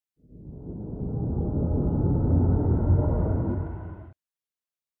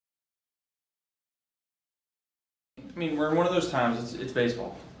I mean, we're in one of those times, it's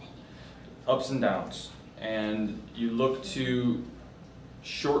baseball. Ups and downs. And you look to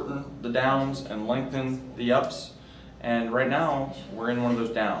shorten the downs and lengthen the ups. And right now, we're in one of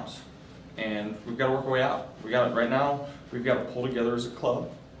those downs. And we've got to work our way out. Right now, we've got to pull together as a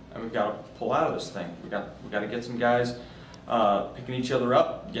club, and we've got to pull out of this thing. We've got to get some guys picking each other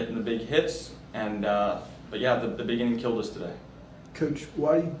up, getting the big hits. And but yeah, the big inning killed us today. Coach,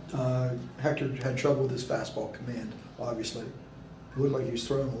 why Hector had trouble with his fastball command, obviously. It looked like he was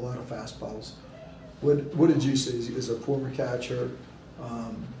throwing a lot of fastballs. What did you see as a former catcher?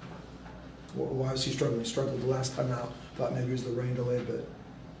 Why was he struggling? He struggled the last time out. Thought maybe it was the rain delay, but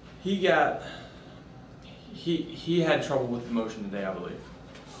He had trouble with the motion today, I believe.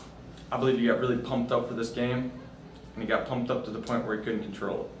 I believe he got really pumped up for this game, and he got pumped up to the point where he couldn't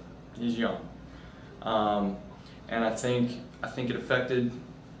control it. He's young, and I think it affected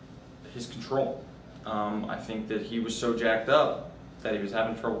his control. I think that he was so jacked up that he was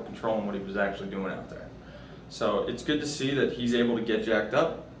having trouble controlling what he was actually doing out there. So it's good to see that he's able to get jacked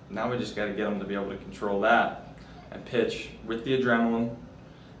up. Now we just got to get him to be able to control that and pitch with the adrenaline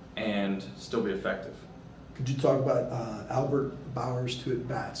and still be effective. could you talk about Albert Bauer's 2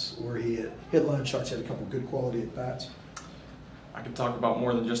 at-bats, where he hit line shots, he had a couple good quality at-bats? I could talk about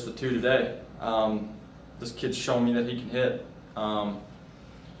more than just the 2 today. This kid's showing me that he can hit.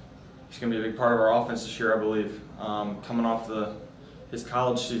 He's going to be a big part of our offense this year, I believe. Coming off his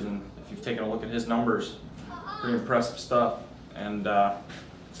college season, if you've taken a look at his numbers, pretty impressive stuff. And the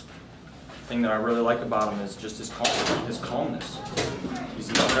thing that I really like about him is just his calmness.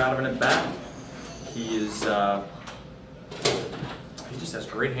 He's never out of an at-bat. He just has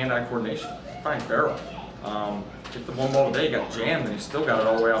great hand-eye coordination. Fine barrel. Hit the 1 ball today, he got jammed, and he still got it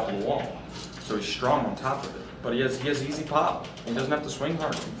all the way out to the wall. So he's strong on top of it. But he has easy pop. He doesn't have to swing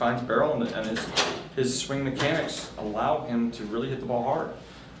hard. He finds barrel, and his swing mechanics allow him to really hit the ball hard.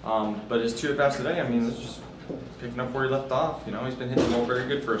 But his 2 at-bats today, I mean, it's just picking up where he left off. You know, he's been hitting the ball very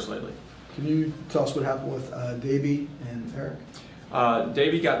good for us lately. Can you tell us what happened with Davey and Eric?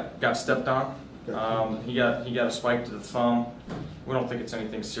 Davey got stepped on. He got a spike to the thumb. We don't think it's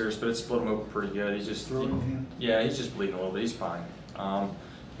anything serious, but it split him open pretty good. He's just he's just bleeding a little bit. He's fine.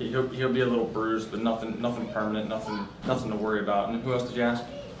 He'll be a little bruised, but nothing permanent, nothing to worry about. And who else did you ask?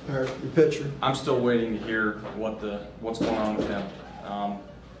 Eric, your pitcher. I'm still waiting to hear what's going on with him.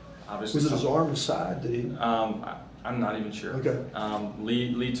 Obviously, was it his arm or side? Did he? I'm not even sure. Okay.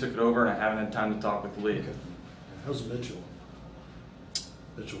 Lee took it over, and I haven't had time to talk with Lee. Okay. How's Mitchell?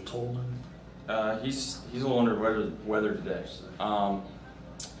 Mitchell Tolman? He's a little under weather today. I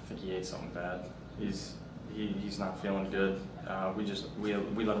think he ate something bad. He's not feeling good. We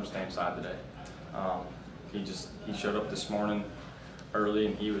let him stay inside today. He showed up this morning early,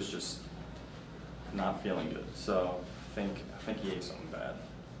 and he was just not feeling good. So I think he ate something bad.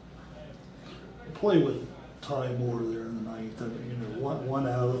 Play with Ty Moore there in the 9th. One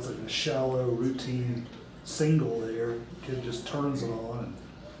out. It's like a shallow routine single there. Kid just turns it on and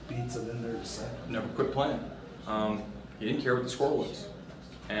beats it in there to second. Never quit playing. He didn't care what the score was,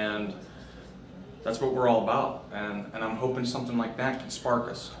 and that's what we're all about. And I'm hoping something like that can spark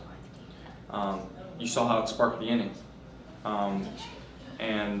us. You saw how it sparked the inning,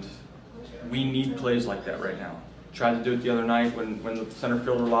 and we need plays like that right now. Tried to do it the other night when the center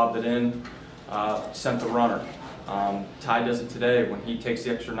fielder lobbed it in, sent the runner. Ty does it today when he takes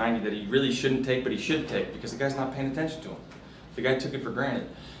the extra 90 that he really shouldn't take, but he should take because the guy's not paying attention to him. The guy took it for granted.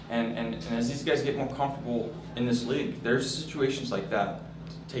 And as these guys get more comfortable in this league, there's situations like that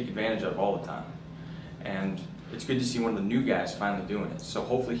to take advantage of all the time. And it's good to see one of the new guys finally doing it. So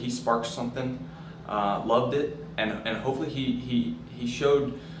hopefully he sparks something, loved it, and hopefully he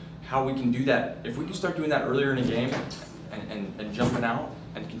showed how we can do that. If we can start doing that earlier in the game and jumping out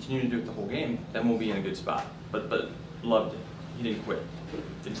and continue to do it the whole game, then we'll be in a good spot. But loved it. He didn't quit.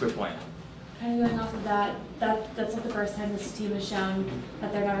 Didn't quit playing. Kind of going off of that's not the first time this team has shown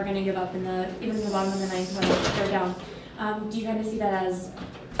that they're never going to give up even in the bottom of the 9th when they're down. Do you kind of see that as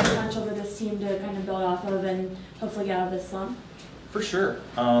potential for this team to kind of build off of and hopefully get out of this slump? For sure.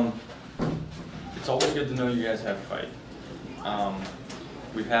 It's always good to know you guys have a fight.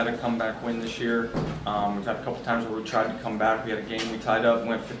 We've had a comeback win this year. We've had a couple times where we tried to come back. We had a game we tied up and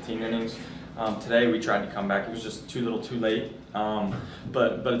went 15 innings. Today we tried to come back. It was just too little too late.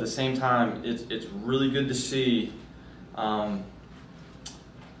 But at the same time, it's really good to see the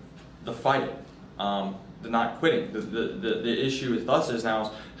fight, the not quitting. The issue with us is now is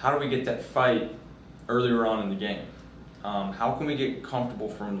how do we get that fight earlier on in the game? How can we get comfortable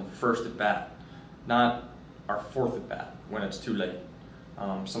from the first at bat, not our 4th at bat when it's too late?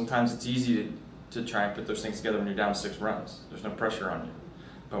 Sometimes it's easy to try and put those things together when you're down 6 runs. There's no pressure on you.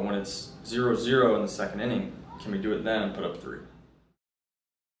 But when it's 0-0 in the second inning, can we do it then and put up 3?